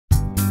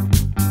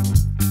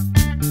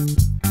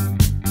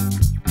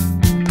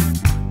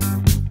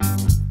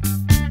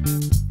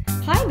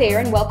there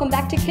and welcome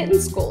back to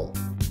Kitten School.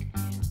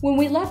 When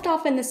we left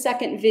off in the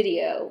second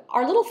video,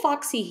 our little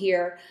Foxy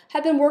here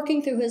had been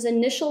working through his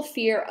initial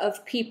fear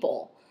of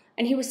people,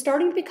 and he was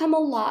starting to become a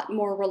lot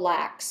more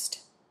relaxed.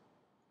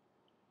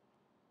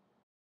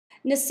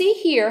 Now see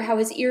here how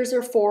his ears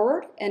are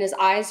forward and his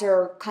eyes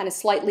are kind of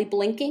slightly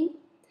blinking?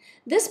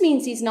 This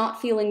means he's not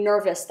feeling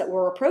nervous that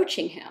we're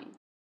approaching him.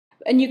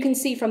 And you can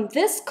see from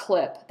this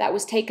clip that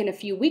was taken a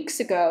few weeks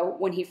ago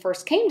when he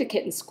first came to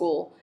Kitten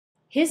School,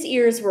 his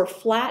ears were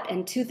flat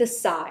and to the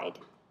side,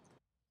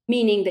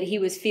 meaning that he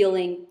was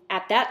feeling,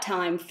 at that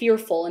time,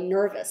 fearful and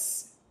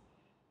nervous.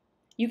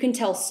 You can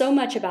tell so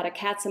much about a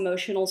cat's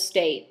emotional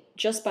state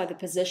just by the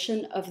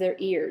position of their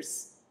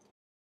ears.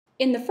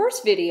 In the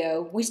first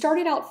video, we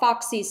started out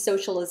Foxy's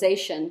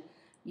socialization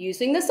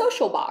using the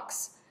social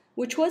box,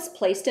 which was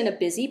placed in a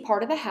busy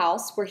part of the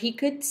house where he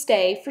could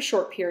stay for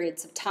short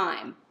periods of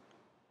time.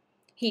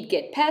 He'd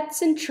get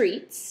pets and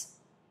treats,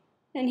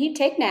 and he'd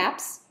take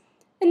naps,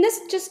 and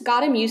this just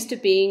got him used to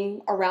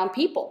being around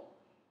people.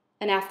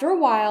 And after a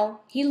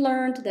while, he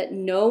learned that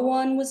no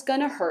one was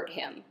going to hurt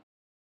him.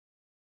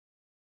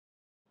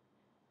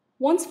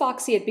 Once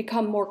Foxy had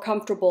become more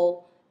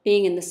comfortable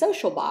being in the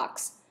social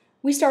box,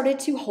 we started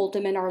to hold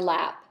him in our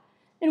lap,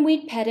 and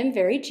we'd pet him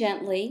very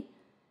gently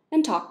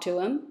and talk to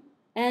him,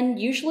 and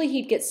usually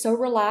he'd get so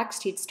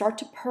relaxed he'd start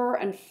to purr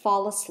and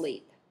fall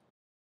asleep.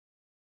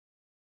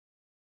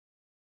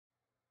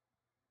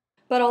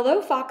 But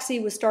although Foxy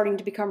was starting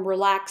to become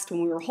relaxed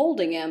when we were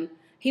holding him,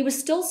 he was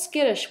still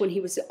skittish when he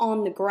was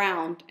on the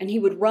ground, and he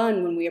would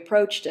run when we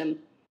approached him.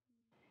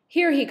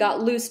 Here he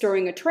got loose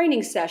during a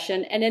training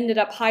session and ended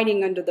up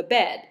hiding under the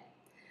bed.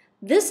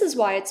 This is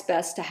why it's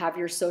best to have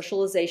your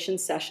socialization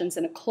sessions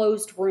in a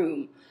closed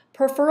room,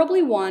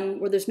 preferably one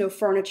where there's no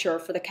furniture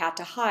for the cat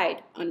to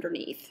hide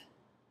underneath.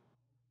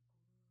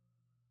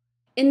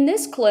 In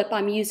this clip,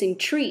 I'm using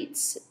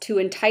treats to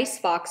entice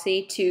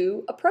Foxy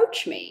to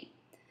approach me.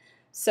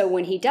 So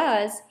when he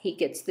does, he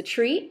gets the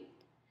treat,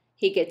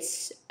 he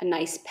gets a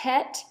nice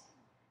pet,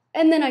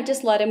 and then I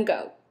just let him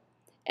go.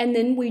 And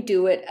then we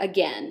do it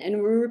again, and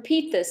we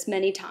repeat this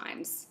many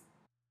times.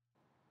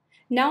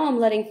 Now I'm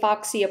letting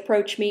Foxy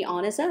approach me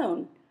on his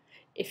own.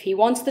 If he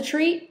wants the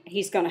treat,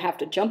 he's going to have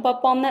to jump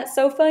up on that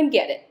sofa and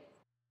get it.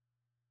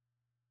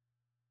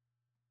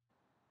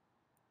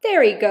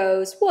 There he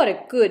goes. What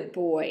a good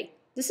boy.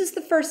 This is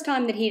the first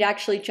time that he'd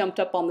actually jumped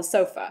up on the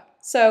sofa,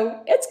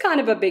 so it's kind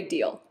of a big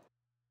deal.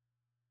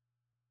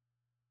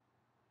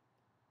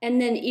 And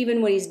then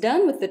even when he's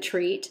done with the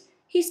treat,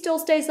 he still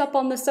stays up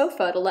on the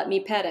sofa to let me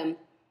pet him.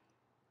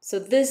 So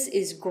this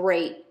is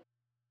great.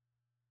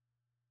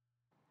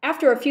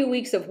 After a few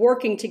weeks of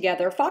working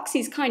together,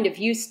 Foxy's kind of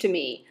used to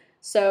me.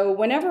 So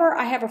whenever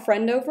I have a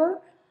friend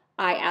over,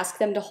 I ask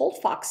them to hold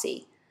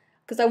Foxy,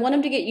 because I want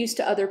him to get used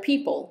to other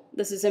people.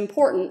 This is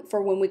important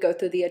for when we go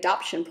through the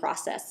adoption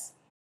process.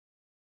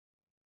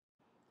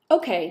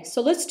 Okay,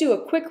 so let's do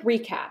a quick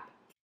recap.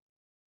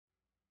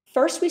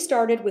 First, we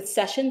started with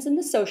sessions in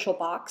the social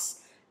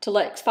box to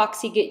let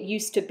Foxy get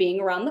used to being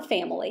around the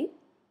family.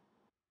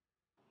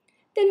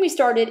 Then we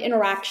started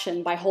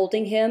interaction by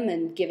holding him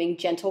and giving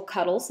gentle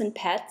cuddles and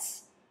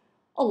pets,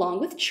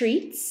 along with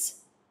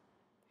treats.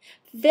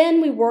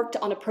 Then we worked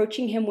on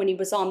approaching him when he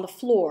was on the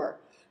floor,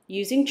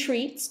 using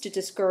treats to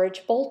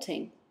discourage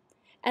bolting.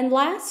 And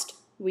last,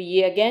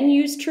 we again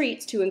used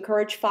treats to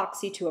encourage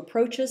Foxy to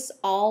approach us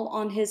all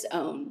on his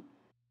own.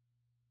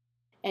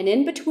 And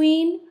in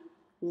between,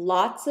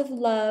 lots of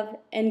love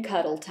and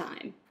cuddle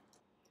time.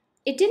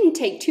 It didn't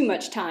take too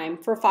much time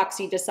for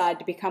Foxy to decide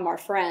to become our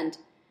friend.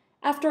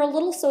 After a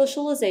little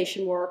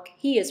socialization work,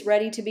 he is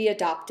ready to be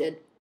adopted.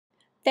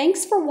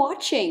 Thanks for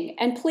watching,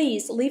 and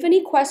please leave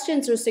any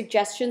questions or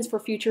suggestions for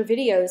future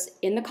videos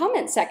in the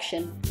comment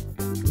section.